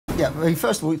Yeah, I mean,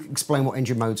 first of all, explain what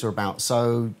engine modes are about.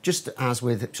 So just as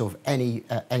with sort of any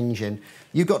engine,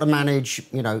 you've got to manage,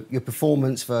 you know, your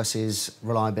performance versus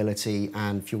reliability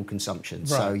and fuel consumption. Right.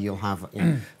 So you'll have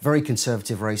very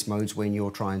conservative race modes when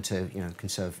you're trying to, you know,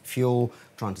 conserve fuel,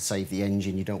 trying to save the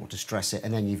engine, you don't want to stress it.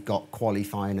 And then you've got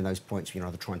qualifying in those points, you're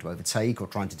either trying to overtake or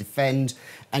trying to defend,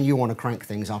 and you want to crank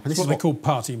things up. And this is what they call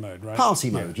party mode, right? Party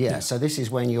mode, yeah. So this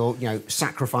is when you're, you know,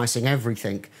 sacrificing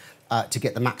everything to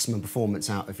get the maximum performance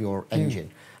out of your engine.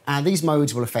 And these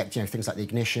modes will affect, you know, things like the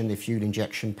ignition, the fuel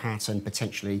injection pattern,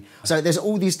 potentially. So there's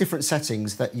all these different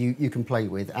settings that you can play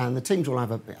with, and the teams will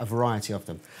have a variety of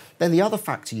them. Then the other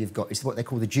factor you've got is what they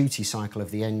call the duty cycle of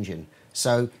the engine.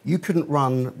 So you couldn't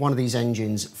run one of these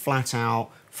engines flat out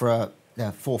for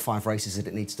 4 or 5 races that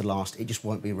it needs to last. It just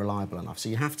won't be reliable enough. So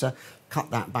you have to cut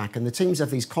that back. And the teams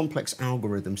have these complex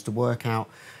algorithms to work out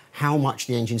how much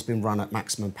the engine's been run at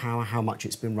maximum power, how much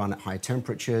it's been run at high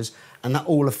temperatures, and that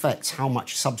all affects how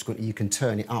much subsequently you can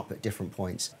turn it up at different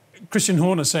points. Christian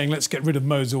Horner saying, let's get rid of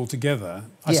modes altogether.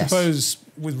 I suppose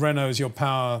with Renault as your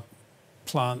power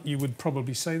plant, you would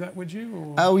probably say that, would you?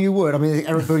 Or? Oh, you would. I mean,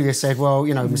 Eric Boulier said, well,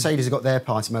 you know, Mercedes have got their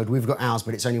party mode, we've got ours,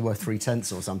 but it's only worth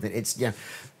 3/10 or something. It's, yeah.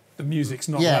 The music's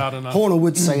not loud enough. Horner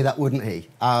would say that, wouldn't he?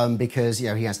 Because, you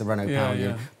know, he has the Renault power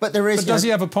unit. But does he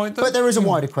have a point, though? But there is a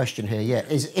wider question here, yeah.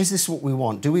 Is this what we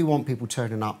want? Do we want people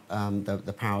turning up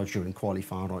the power during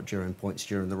qualifying or during points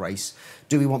during the race?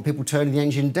 Do we want people turning the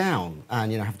engine down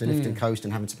and, you know, have to lift and coast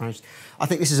and having to manage? I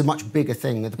think this is a much bigger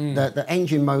thing. The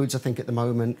engine modes, I think, at the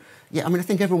moment, yeah, I mean, I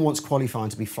think everyone wants qualifying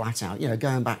to be flat out. You know,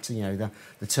 going back to, you know,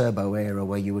 the turbo era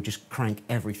where you would just crank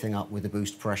everything up with the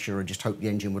boost pressure and just hope the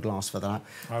engine would last for that.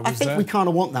 I think we kind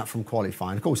of want that from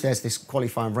qualifying. Of course, there's this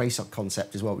qualifying race-up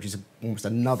concept as well, which is almost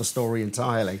another story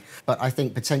entirely. But I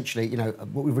think potentially, you know,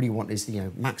 what we really want is, you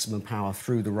know, maximum power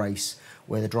through the race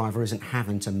where the driver isn't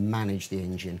having to manage the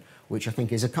engine, which I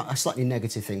think is a slightly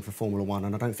negative thing for Formula One,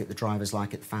 and I don't think the drivers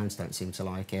like it, the fans don't seem to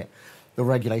like it. The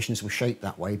regulations were shaped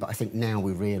that way, but I think now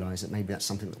we realise that maybe that's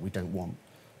something that we don't want.